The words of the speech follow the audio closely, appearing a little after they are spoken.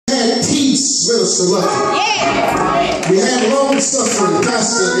peace, Minister Lucky. Yeah. We had long suffering,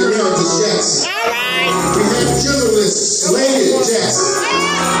 Pastor Emeritus Jackson. All right. We had gentleness, Lady Jackson.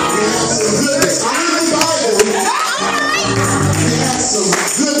 We had some goodness. I read the Bible. We had some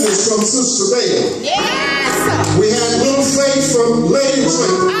goodness from Sister Bale. Yes. We had little faith from Lady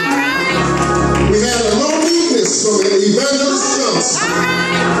Draper. All right. We had a little meekness from Evangelist Johnson. All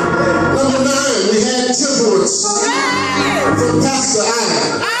right. Number 9, we had temperance from Pastor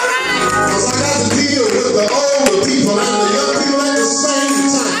Iron. All right. Because I got to deal with the older people and the young people at the same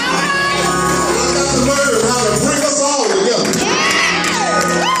time. And I got to learn how to bring us all together.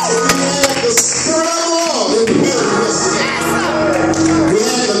 So we had the Spirit of the Lord in the building yesterday. We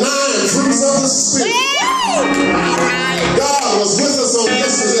had the 9 fruits of the Spirit. God was with us on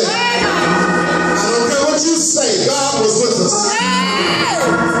yesterday. I don't care what you say, God was with us.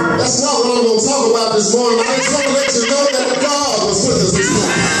 That's not what I'm going to talk about this morning. I just want to let you know that God was with us this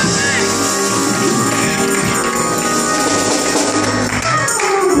morning.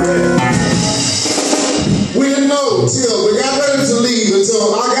 We didn't know till we got ready to leave,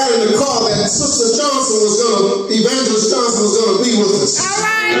 until I got in the car, that Sister Johnson was going to, Evangelist Johnson was going to be with us. All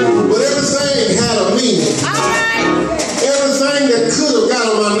right. But everything had a meaning. All right. Everything that could have got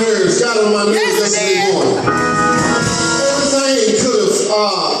on my nerves yesterday morning. Everything could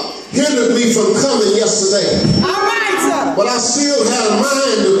have hindered me from coming yesterday. All right, sir. But I still had a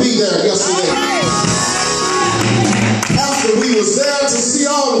mind to be there yesterday. All right. After we was there to see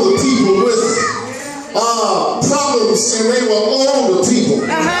all of the people with problems, and they were older people.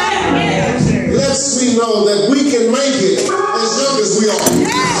 Lets me know that we can make it as young as we are.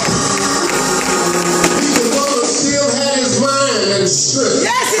 Deacon Butler still had his mind and strength.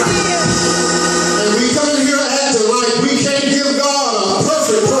 Yes, it is. And we come in here acting like we can't give God a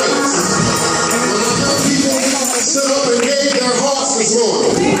perfect praise. When I young people stood up and gave their hearts this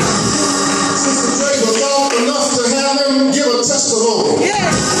morning, Sister Draper thought enough to have them give a testimony.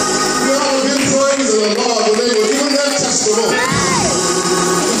 Yes. We ought to give praise to the Lord when they were giving their testimony.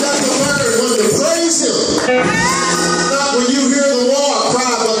 We got to learn when to praise Him. Not when you hear the war cry,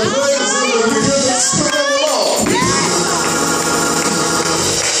 but praise Him when you hear the Spirit of the Lord.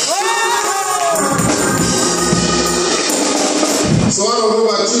 So I don't know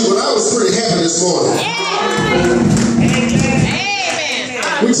about you, but I was pretty happy this morning. Amen.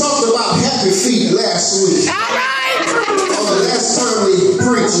 We talked about happy feet last week. All right. Or the last time we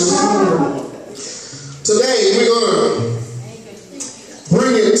preached. Today we're going to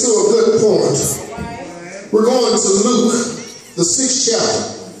bring it to a good point. We're going to Luke, the 6th chapter.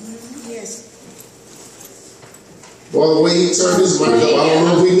 Boy, the way he turned his mic up, I don't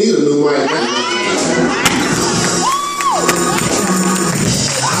know if we need a new mic.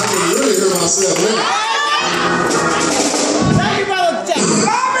 I can really hear myself now. Thank you, Brother Jack.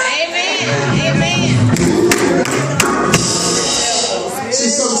 Amen. Amen.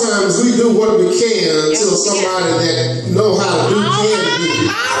 See, sometimes we do what we can until somebody that know how to do can do it.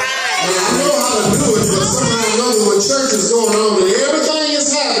 And I know how to do it, but somebody knows when church is going on and everything is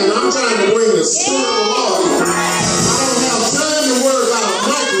happening, I'm trying to bring the Spirit of the Lord in. I don't have time to worry about a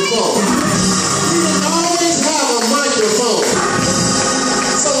microphone. You can always have a microphone.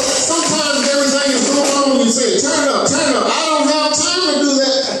 So sometimes everything is going on and you say, turn up, turn up. I don't have time to do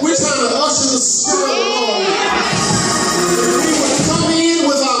that. We're trying to usher the Spirit of the Lord in. If we would come in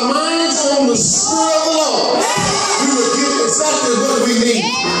with our minds on the Spirit of the Lord, we would get exactly what we need.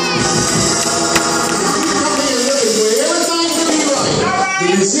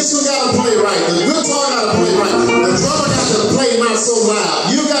 The musician got to play right. The guitar got to play right. The drummer got to play not so loud.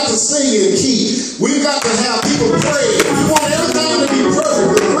 You got to sing in key. We've got to have people pray. You want everything to be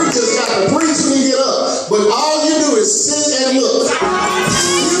perfect. The preacher's got to preach when you get up. But all you do is sit and look.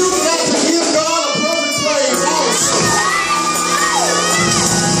 You've got to give God a perfect praise also.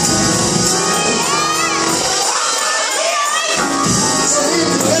 So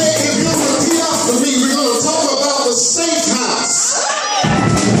today, if you'll repeat after me, we're going to talk about the safe house.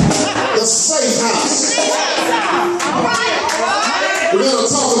 The safe house. We're going to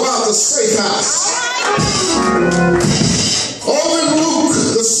talk about the safe house. Over in Luke,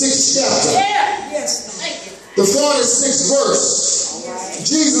 the 6th chapter, the 46th verse,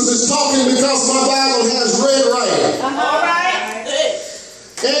 Jesus is talking because my Bible has red writing.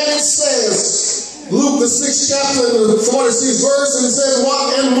 And it says, Luke, the 6th chapter, the 46th verse, and it says,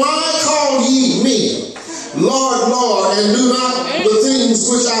 and why call ye me Lord, Lord, and do not the things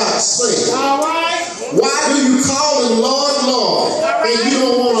which I say? All right. Why do you call him Lord, Lord, and you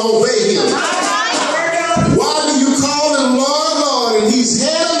don't want to obey him? Why do you call him Lord, Lord, and he's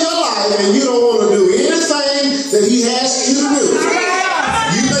head of your life, and you don't want to do anything that he asks you to do?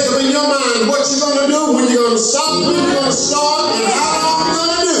 You make up in your mind what you're going to do, when you're going to stop, when you're going to start, and how long you're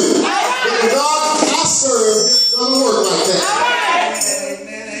going to do. But the God I serve doesn't work like that.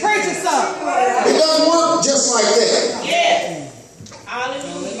 Preach it, son. It doesn't work just like that. Yeah.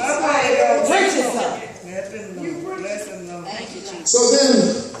 Hallelujah. Preach it, son. So then,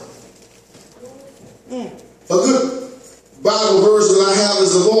 a good Bible verse that I have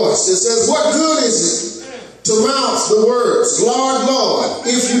is a voice. It says, what good is it to mouth the words, Lord, Lord,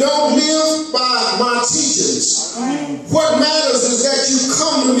 if you don't live by my teachings? What matters is that you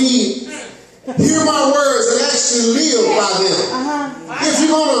come to me, hear my words, and actually live by them. If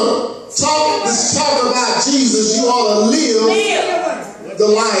you're going to talk about Jesus, you ought to live the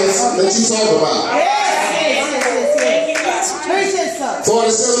life that you talk about.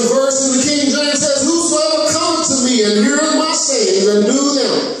 47th verse in the King James says, whosoever cometh to me and heareth my sayings and doeth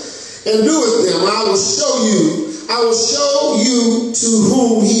them, I will show you to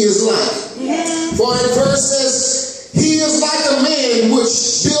whom he is like. For in verse says, he is like a man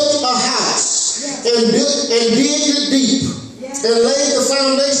which built a house and digged it deep and laid the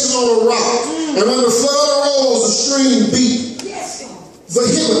foundation on a rock. And when the flood arose, the stream beat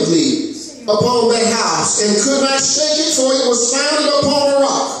vehemently upon that house and could not shake it, for it was founded upon a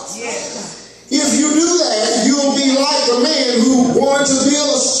rock. If you do that, you'll be like a man who wanted to build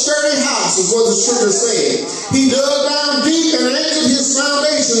a sturdy house, is what the scripture said. He dug down deep and anchored his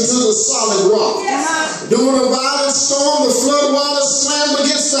foundation to the solid rock. During a violent storm, the flood waters slammed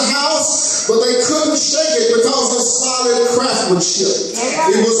against the house, but they couldn't shake it because of solid craftsmanship.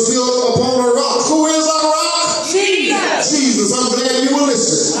 It was built upon a rock. Who is our rock? Jesus. I'm glad you were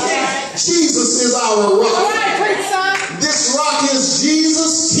listening. Jesus is our rock. This rock is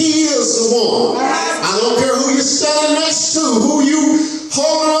Jesus. He is the one. I don't care who you're standing next to, who you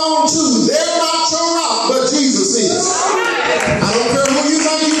holding on to. They're not your rock, but Jesus is. I don't care who you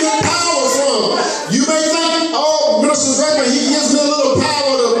think you get power from. You may think, oh, Minister Draper, he gives me a little power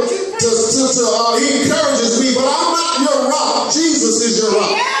he encourages me, but I'm not your rock. Jesus is your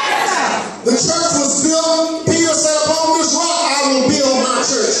rock. The church was built, Peter said, upon this rock I will build my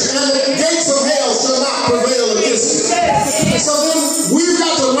church, and the gates of hell shall not prevail against it. So then we've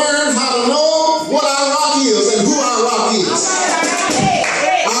got to learn how to know what our rock is and who our rock is.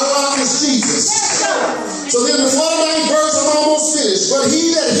 Our rock is Jesus. So then the 49th verse, I'm almost finished. But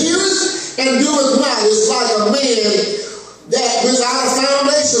he that heareth and doeth not is like a man that without a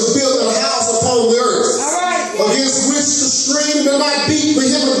foundation built a house upon the earth, against which the stream did not beat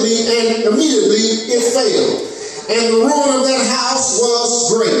vehemently, and immediately it failed. And the ruin of that house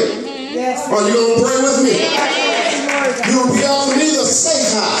was great. Are you going to pray with me? You repeat after me, the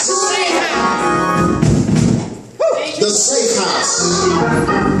safe house. The safe house.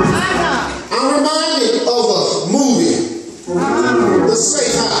 I'm reminded of a movie, The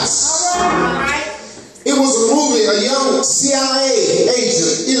Safe House. It was a movie. A young CIA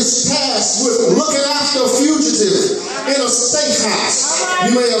agent is tasked with looking after a fugitive in a safe house.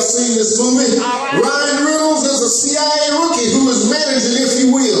 You may have seen this movie. Ryan Reynolds is a CIA rookie who is managing, if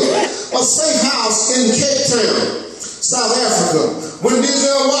you will, a safe house in Cape Town, South Africa. When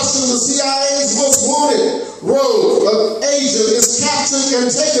Denzel Washington, the CIA's most wanted rogue agent, is captured and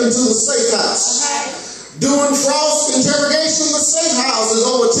taken to the safe house. During Frost's interrogation, the safe house is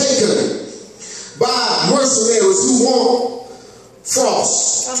overtaken by mercenaries who want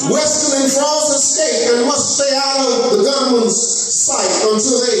Frost. Weston and Frost escape and must stay out of the gunman's sight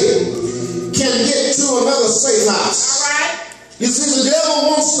until they can get to another safe house. You see, the devil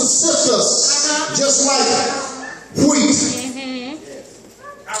wants to sift us just like wheat.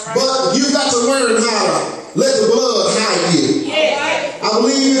 But you got to learn how to let the blood hide you. I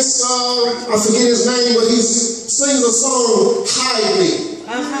believe it's, I forget his name, but he sings a song, Hide Me.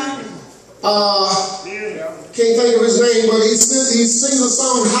 Can't think of his name, but he sings a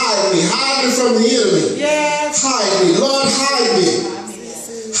song, Hide Me. Hide me from the enemy. Hide me. Lord, hide me.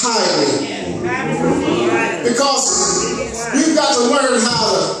 Hide me. Because we've got to learn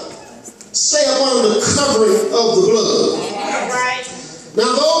how to stay up under the covering of the blood. Now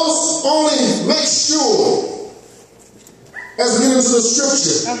those only make sure, as we get into the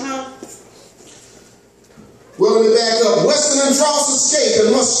scripture, well, let me back up. Weston and Frost escape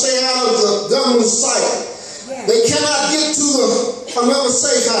and must stay out of the gunman's sight. They cannot get to another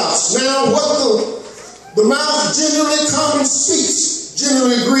safe house. Now, what the mouth generally comes and speaks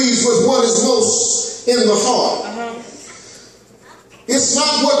generally agrees with what is most in the heart. It's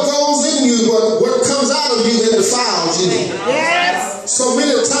not what goes in you, but what comes out of you that defiles you. So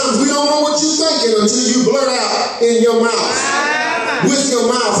many times we don't know what you're thinking until you blurt out in your mouth, with your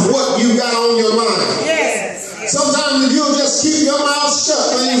mouth, what you got on your mind. Sometimes if you'll just keep your mouth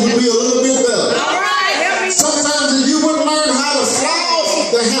shut, things will be a little bit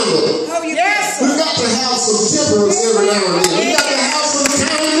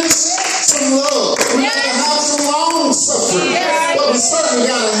certainly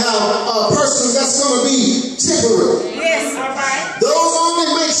got to have a person that's going to be temperate. Yes. All right. Those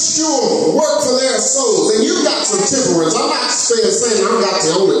only make sure work for their souls. And you got some temperance. I'm not saying I got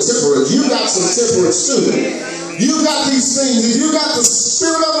the only temperance. You got some temperance too. You got these things. If you got the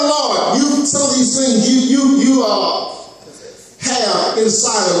Spirit of the Lord, some of these things you have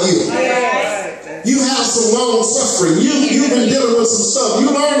inside of you. You have some long suffering. You've been dealing with some stuff. You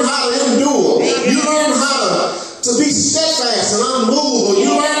learn how to endure. You learn how to be steadfast and unmovable.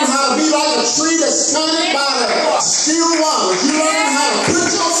 You learn how to be like a tree that's planted by the still waters. You learn how to put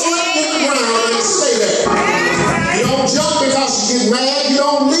your foot in the ground and stay there. You don't jump because you get mad. You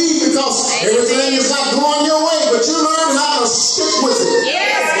don't leave because everything is not going your way. But you learn how to stick with it.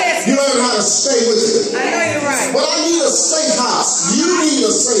 You learn how to stay with it. I know you're right. But I need a safe house. You need a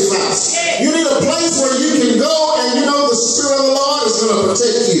safe house. You need a place where you can go and you know the Spirit of the Lord is going to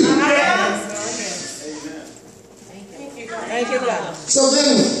protect you. Thank you, God. So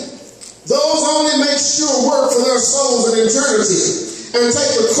then, those only make sure work for their souls in eternity and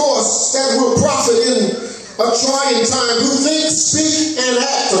take the course that will profit in a trying time, who think, speak, and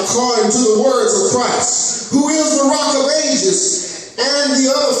act according to the words of Christ, who is the rock of ages, and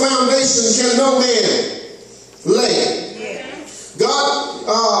the other foundation can no man lay.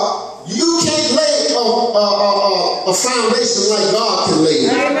 God, you can't lay a foundation like God can lay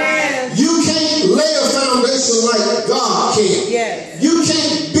it. Amen. You can't lay a foundation like God can. Yes. You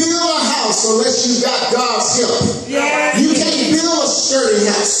can't build a house unless you got God's help. Yes. You can't build a sturdy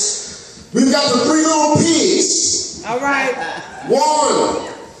house. We've got the 3 little pigs. All right. One,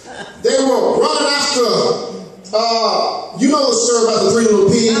 they were running after, you know the story about the 3 little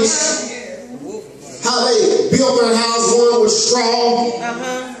pigs. How they built their house, one with straw,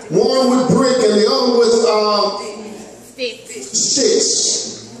 one with brick, and the other with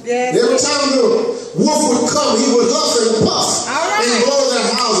sticks. Yes. Every time the wolf would come, he would huff and puff and blow their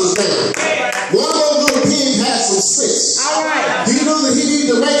houses down. One of those little pigs had some sense. He knew that he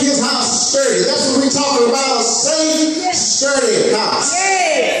needed to make his house sturdy. That's what we're talking about, a safe, sturdy house.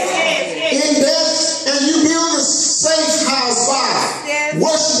 In death, and you build a safe house by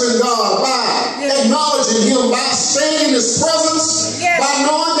worshiping God, by acknowledging Him, by staying in His presence, by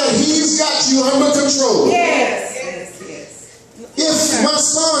knowing that He's got you under control. If my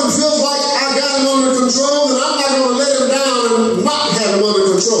son feels like I got him under control, then I'm not going to let him down and not have him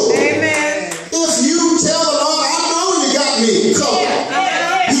under control. Amen. If you tell the Lord, I know you got me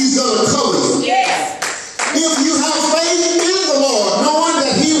covered, He's going to cover you. If you have faith in the Lord, knowing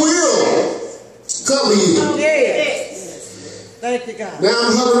that He will cover you. Thank you, God. Now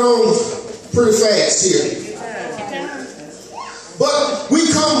I'm hovering on pretty fast here. But we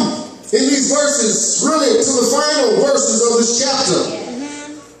come in these verses, really to the final verses of this chapter.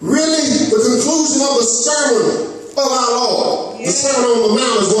 Really the conclusion of the sermon of our Lord. The Sermon on the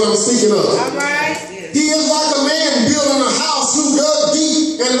Mount is what I'm speaking of. He is like a man building a house who dug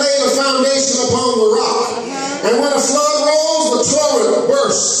deep and laid a foundation upon the rock. And when a flood rose, the torrent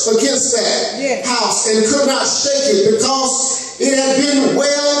burst against that house and could not shake it because it had been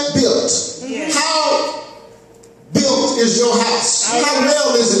well built. How built is your house? How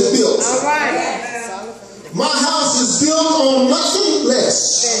well is it built? My house is built on nothing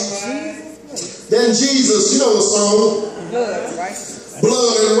less than Jesus. You know the song,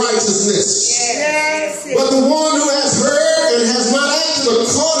 blood and righteousness. But the one who has heard and has not acted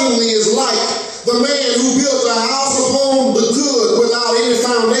accordingly is like the man who built a house upon the good without any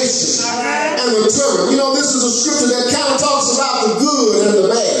foundation and the turret. You know, this is a scripture that kind of talks about the good and the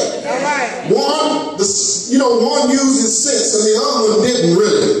bad. One uses sense and the other one didn't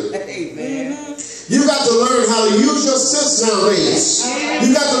really. You got to learn how to use your sense nowadays.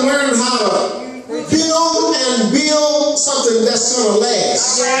 You got to learn how to build something that's going to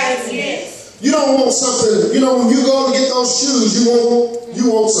last. You don't want something, when you go to get those shoes,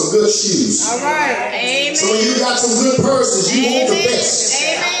 you want some good shoes. Some of you got some good purses, you want the best.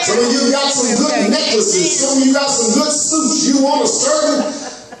 Some of you got some good necklaces. Some of you got some good suits. You want a certain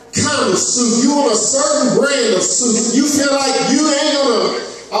kind of suit. You want a certain brand of suit. You feel like you ain't gonna,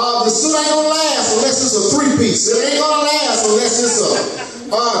 the suit ain't gonna last unless it's a 3-piece. It ain't gonna last unless it's a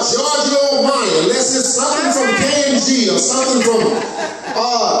Giorgio Armani, unless it's something from K&G or something from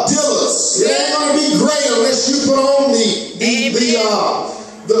Dillard's. It ain't gonna be great unless you put on the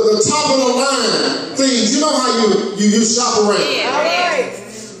top of the line things. You know how you shop around.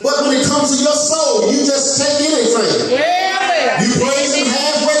 But when it comes to your soul, you just take anything. You praise Him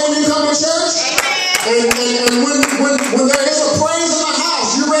halfway when you come to church. And when there is a praise in the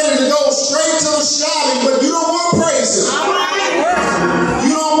house, you're ready to go straight to the shouting, but you don't want to praise Him.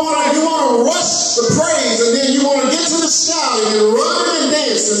 You want to rush the praise, and then you want to get to the shouting and run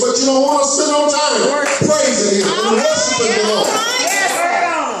salvation, but you don't want to spend no time praising Him and worshiping the Lord.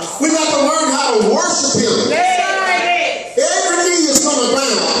 We got to learn how to worship Him. Every knee is going to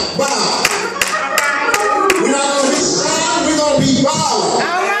bow. We're not going to be shrine, we're going to be bowing.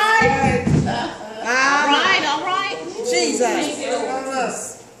 All right. Jesus.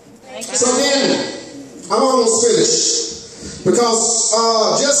 So then, I'm almost finished. Because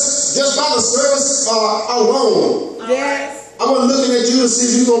just by the service alone, I wasn't looking at you to see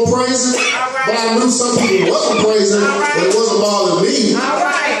if you were going to praise Him. But I knew some people wasn't praising Him, but it wasn't bothering me.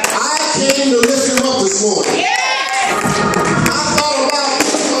 I came to lift Him up this morning. I thought about,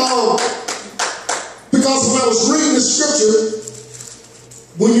 because when I was reading the scripture,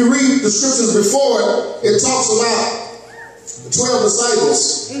 when you read the scriptures before it talks about the 12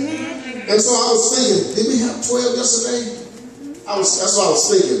 disciples. And so I was thinking, did we have 12 yesterday? That's what I was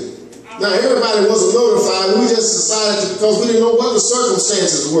thinking. Now, everybody wasn't notified. We just decided because we didn't know what the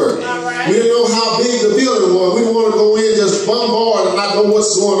circumstances were. We didn't know how big the building was. We didn't want to go in and just bombard and not know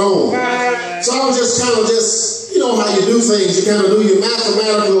what's going on. So I was just kind of you know how you do things. You kind of do your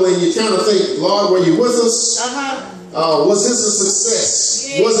mathematical and you kind of think, Lord, were you with us? Was this a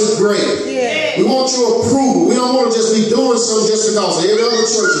success? Was it great? We want your approval. We don't want to just be doing something just because every other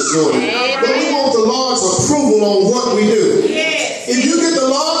church is doing it. But we want the Lord's approval on what we do. If you get the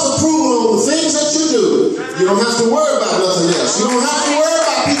Lord's approval on the things that you do, you don't have to worry about nothing else. You don't have to worry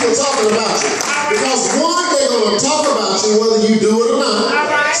about people talking about you. Because one, they're going to talk about you whether you do it or not.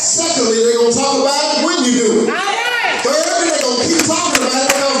 Secondly, they're going to talk about it when you do it. Thirdly, they're going to keep talking about it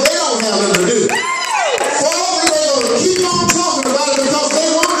because they don't have nothing to do. Fourthly, they're going to keep on talking about it because they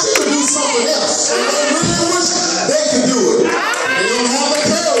want you to do something else. And they really wish they could do it. They don't have the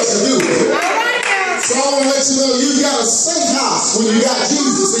courage to do it. So I want to let you know you got a safe house when you got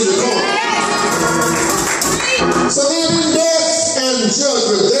Jesus in your corner. So then in death and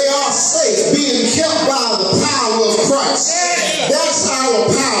judgment, they are safe, being kept by the power of Christ. That's our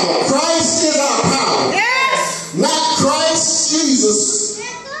power. Christ is our power. Not Christ Jesus,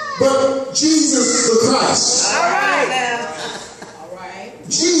 but Jesus the Christ.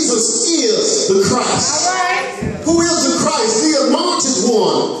 Jesus is the Christ. Who is the Christ? The anointed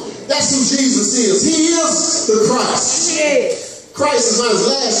one. That's who Jesus is. He is the Christ. Christ is not his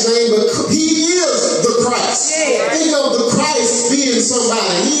last name, but he is the Christ. Think of the Christ being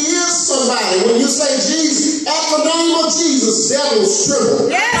somebody. He is somebody. When you say Jesus, at the name of Jesus, devils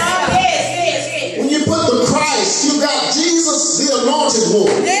tremble. When you put the Christ, you got Jesus, the anointed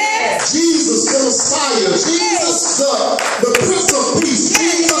one. Jesus, the Messiah. Jesus, the Prince of Peace.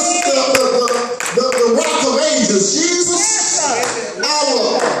 Jesus, the Rock of Ages. Jesus,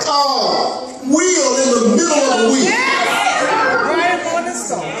 our wheel in the middle of the wheel.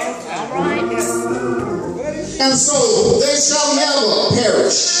 And so they shall never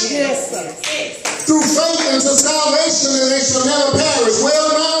perish. Through faith into salvation, and they shall never perish. Well,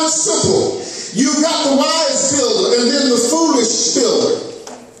 now it's simple. You've got the wise builder and then the foolish builder.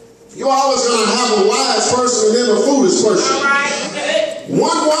 You're always going to have a wise person and then a foolish person.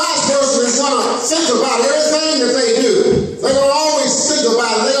 One wise person is going to think about everything that they do. They're going to always think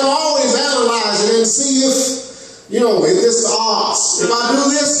about it. They're going to always analyze it and see if it's the odds. If I do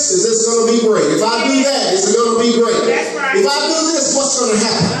this, is this going to be great? If I do that, is it going to be great? If I do this, what's going to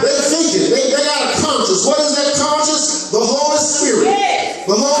happen? They're thinking. They got a conscience. What is that conscience? The Holy Spirit.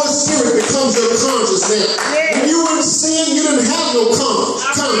 The Holy Spirit becomes your conscience now. When you were in sin, you didn't have no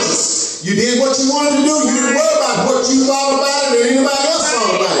conscience. You did what you wanted to do. You didn't worry about what you thought about it or anybody else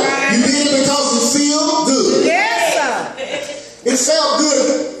thought about it. You did it because you feel good. It felt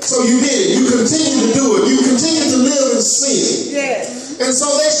good, so you did it. You continue to do it. You continue to live in sin. And so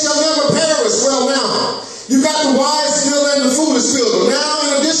they shall never perish. Well, now, you got the wise builder and the foolish builder. Now,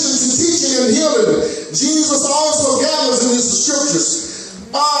 in addition to teaching and healing, Jesus also gathers in his scriptures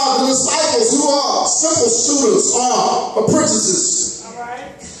the disciples who are simple students or apprentices.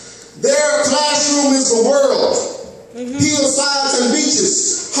 Their classroom is the world. Hillsides and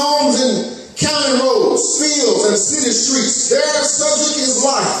beaches, homes and county roads, fields and city streets. Their subject is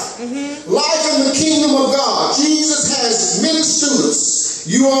life. Life in the kingdom of God. Jesus has many students.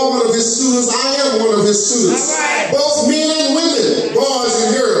 You are one of his students. I am one of his students. Both men and women, boys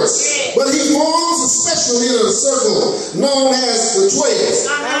and girls. But he forms a special inner circle known as the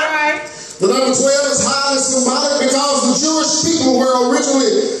 12. The number 12 is highly symbolic because the Jewish people were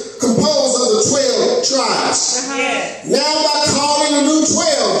originally composed of the 12 tribes. Now by calling a new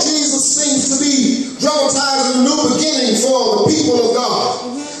 12, Jesus seems to be dramatizing a new beginning for the people of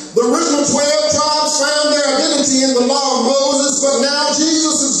God. The original 12 tribes found their identity in the law of Moses, but now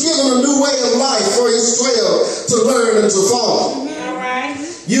Jesus is given a new way of life for his 12 to learn and to follow.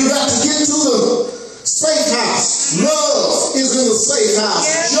 safe house. Love is in the safe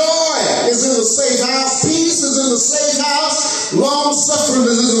house. Joy is in the safe house. Peace is in the safe house. Long suffering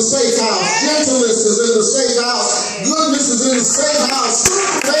is in the safe house. Gentleness is in the safe house. Goodness is in the safe house.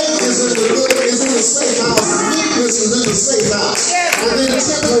 Faith is in the safe house. Meekness is in the safe house. And then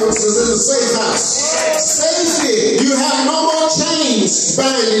temperance is in the safe house. Safety. You have no more chains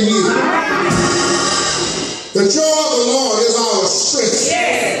binding you. The joy of the Lord is our strength.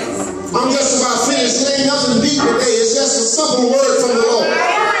 I'm just about finished. There ain't nothing deep today. It's just a simple word from the Lord.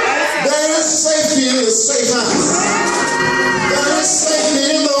 There is safety in the safe house. There is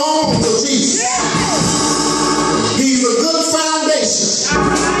safety in the arms of Jesus. He's a good foundation.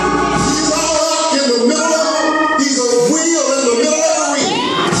 He's our rock in the middle of, he's a wheel in the middle of the reef.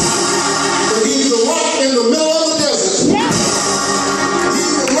 And he's a rock in the middle of the desert.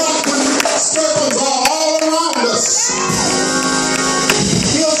 He's a rock when serpents are all around us.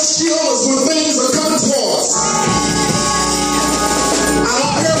 He'll shield us when things are coming to us. I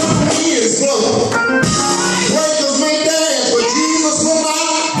don't care what the winds blow. Breakers may dash, but Jesus will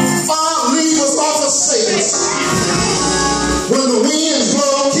not leave us or forsake us. When the winds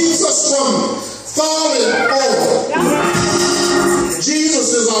blow, keeps us from falling over. Jesus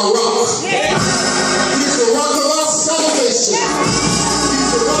is our rock. He's the rock of our salvation. He's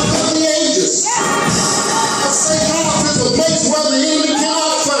the rock of the ages. A safe house is a place where the enemy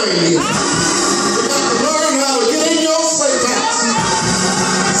cannot find you. You got to learn how to get in your safe house.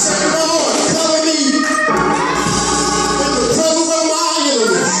 Say, Lord, cover me in the presence of my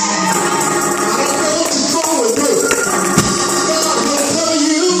enemies. I don't care what you're going through. God will cover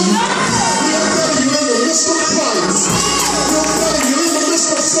you. He'll cover you in the midst of trials. He'll cover you in the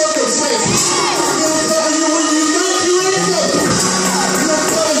midst of circumstances. He'll cover you when you think you're in trouble. He'll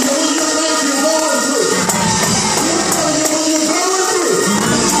cover you when you think you're going through. He'll cover you when you're going through.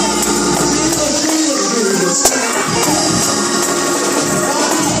 Jesus.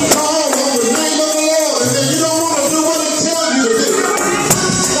 Call on the name of the Lord, and then you don't want to do what He tells you to do.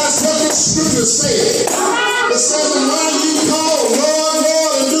 That's what the scripture says. It says, and why do you call, Lord,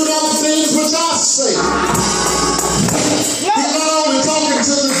 Lord, and do not the things which I say? He's not only talking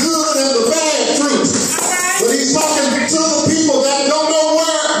to the good and the bad fruit, but He's talking to the people that don't know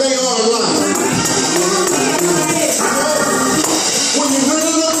where they are in life. When you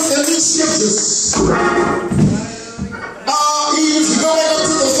really look at these scriptures, if you go back up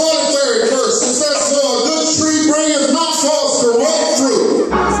to the 43rd verse, it says, for a good tree bringeth not forth corrupt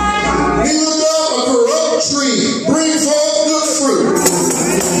fruit, neither doth a corrupt tree bring forth good fruit.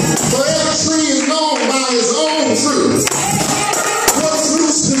 For every tree is known by his own fruit. What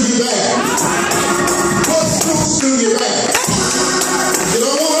fruits do you bear? What fruits do you bear? You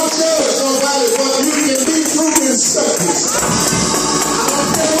don't want to judge somebody, but you can be fruit inspectors. I don't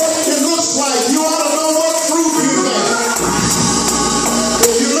care what it looks like. You ought to know what fruit you bear.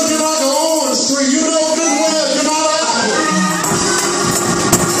 If you're looking like an orange tree, you know good well you're not an apple.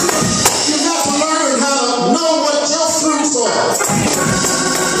 You got to learn how to know what your fruits are.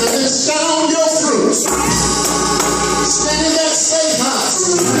 And then sound your fruits. Stand in that safe house.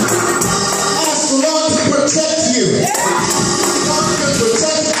 Ask the Lord to protect you. God can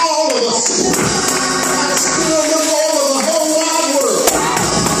protect all of us. And still look over the whole wide world.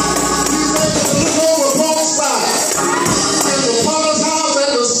 He's able to look over Parkside and the Potter's house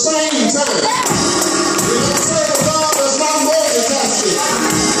at the same time. You don't serve a God that's not multitasking.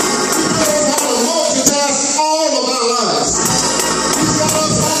 He knows how to multitask all of our lives. He's got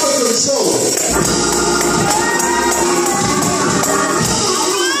us under control.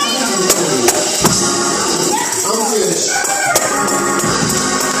 I'm finished.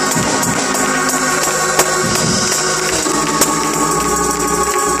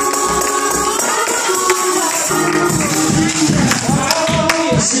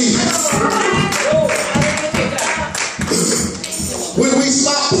 See, when we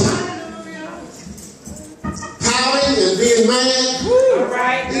stop pouting and being mad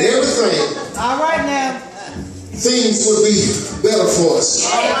and everything, All right now. things would be better for us.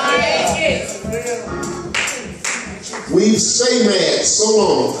 We stay mad so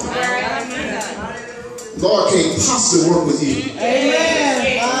long, Lord can't possibly work with you.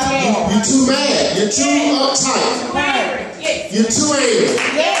 Amen. You're too mad. You're too uptight. You're too angry.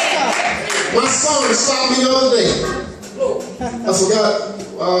 My son stopped me the other day. I forgot,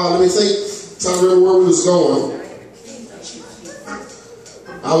 let me think, trying to remember where we was going.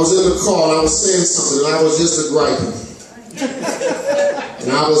 I was in the car and I was saying something and I was just a griping.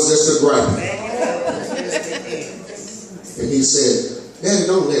 And I was just a griping. And he said, Daddy,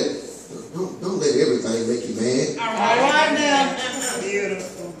 don't let everything make you mad. All right now.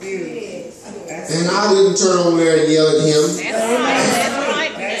 Beautiful, beautiful. And I didn't turn over there and yell at him. That's right.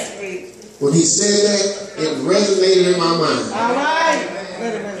 When he said that, it resonated in my mind. All right.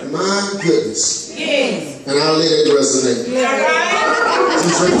 My goodness. Yes. And I let it resonate.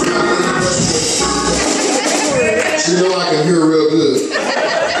 She know I can hear real good.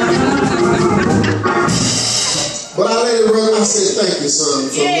 But I let it run. I said, thank you, son,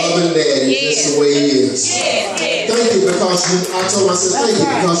 for loving daddy just the way he is. Thank you because I told him, I said, thank you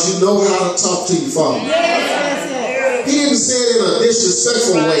because you know how to talk to your father. He didn't say it in a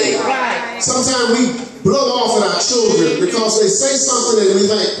disrespectful way. Sometimes we blow off at our children because they say something and we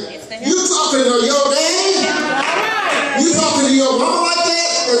think, you talking to your daddy? You talking to your mama like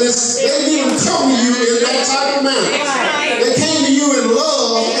that? And they didn't even come to you in that type of manner. They came to you in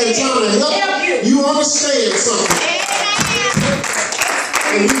love and trying to help you understand something.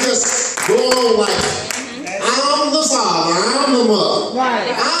 And you just go on like, I'm the father, I'm the mother,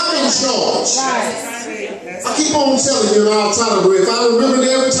 I'm in charge. I keep on telling you, and I'll try to if I remember it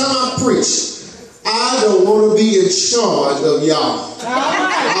every time I preach, I don't want to be in charge of y'all.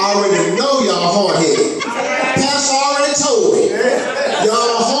 I already know y'all hard-headed. Pastor already told me. Y'all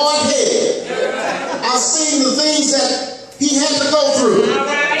are hard-headed. I've seen the things that he had to go through.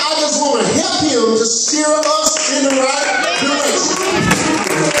 I just want to help him to steer us in the right direction.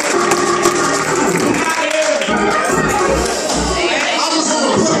 I just want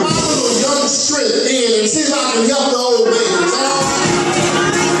to put my little young strength in and see if I can help the old man. Is that all right?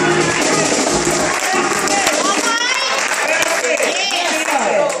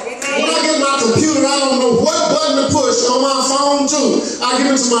 When I get my computer, I don't know what button to push on my phone too. I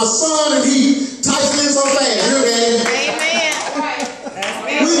give it to my son and he types in so fast. Here, Daddy.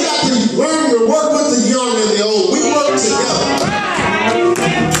 We got to learn to work with the young and the old. We work together.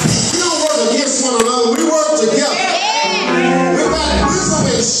 We don't work against one another. We work together. We got wisdom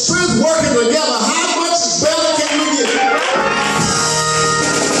and strength working together. How much better can we get?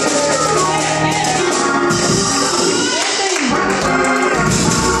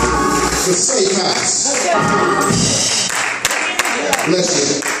 The safe house. Bless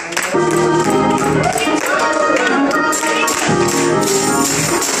you.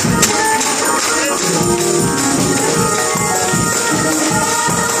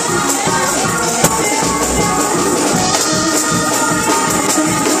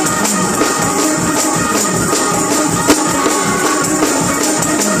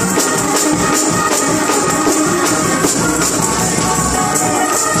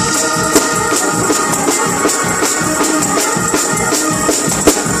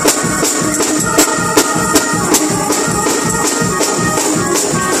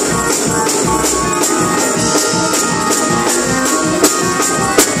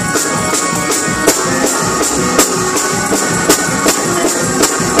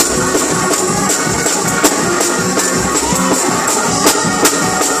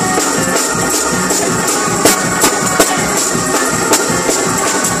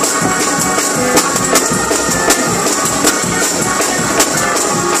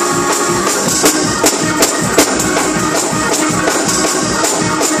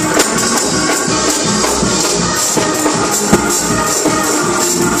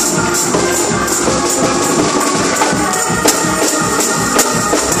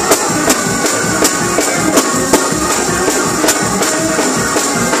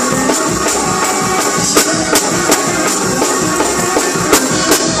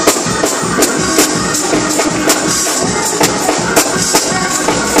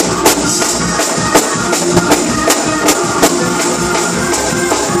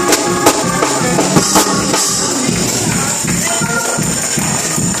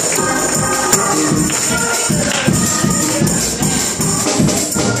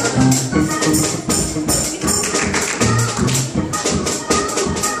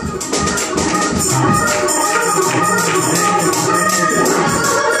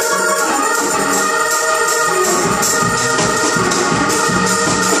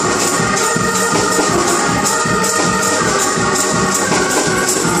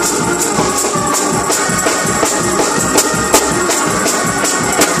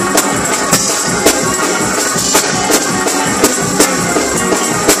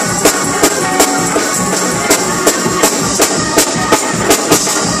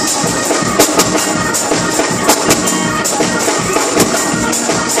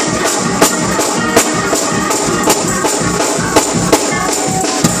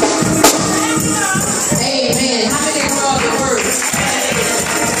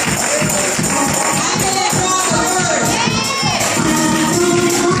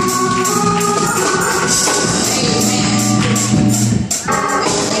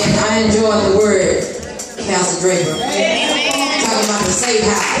 enjoyed the word, Pastor Draper. Talking about the safe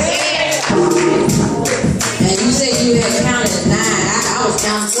house. And you said you had counted 9. I was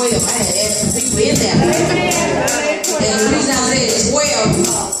counting 12. I had asked some people in there. And the reason I said 12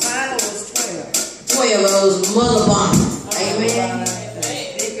 was Mother Bonner. Amen.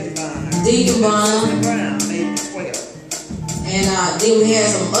 Deacon Bonner. And then we had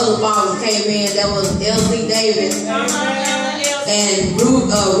some other fathers came in. That was L.C. Davis and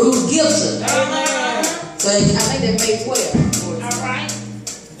Ruth Gibson. So I think they made 12. All right.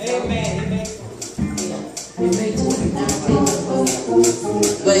 Amen. They made 12.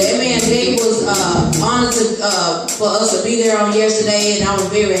 But amen, they was honored for us to be there on yesterday, and I was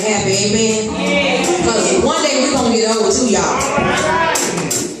very happy. Amen. Because one day we're gonna get old too, y'all.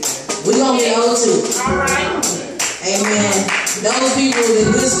 We're gonna get old too. All right. Amen. Those people with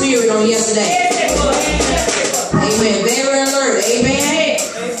a good spirit on yesterday. Amen. Very alert. Amen.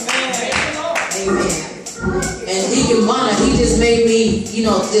 Amen. And Deacon Bonner, he just made me,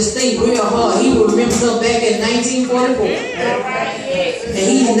 just think real hard. He will remember something back in 1944. And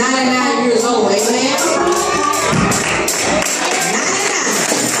he's 99 years old. Amen. 99.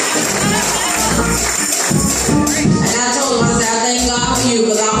 And I told him, I said, I thank God for you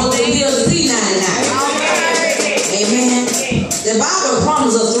because I hope he lives to see 99. Amen. The Bible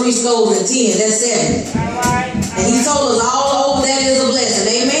promises us 70. That's 7. And he told us all over that is a blessing.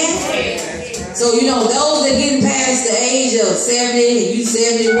 Amen. So, those that getting past the age of 70 and you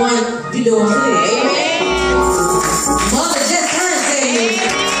 71, you doing good. Amen. Mother just turned 70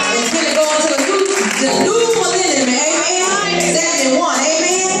 and finna go into the new millennium. Amen. 71.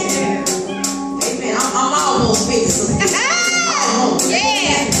 Amen. Amen. I'm almost 50. So almost.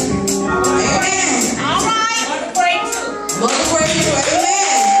 Yeah. Amen. All right. Mother pray too.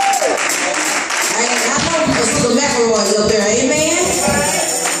 Amen. And I know Sister McElroy is up there. Amen.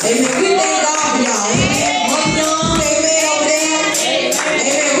 Amen. We thank God for y'all. Mother Young, amen, over there.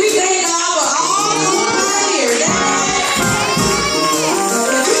 Amen. We thank God for all the pioneers.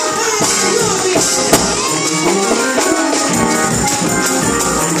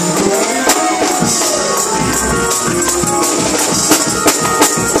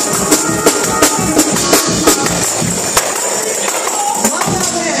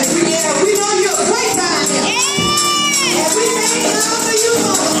 We know you're a great pioneer. And we thank God for you,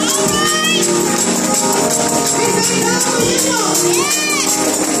 Mother. We thank God for you, Mother.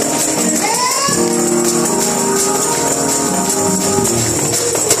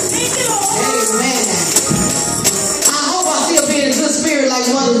 Amen. I hope I still be in a good spirit like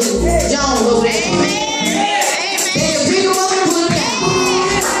Mother Jones over there.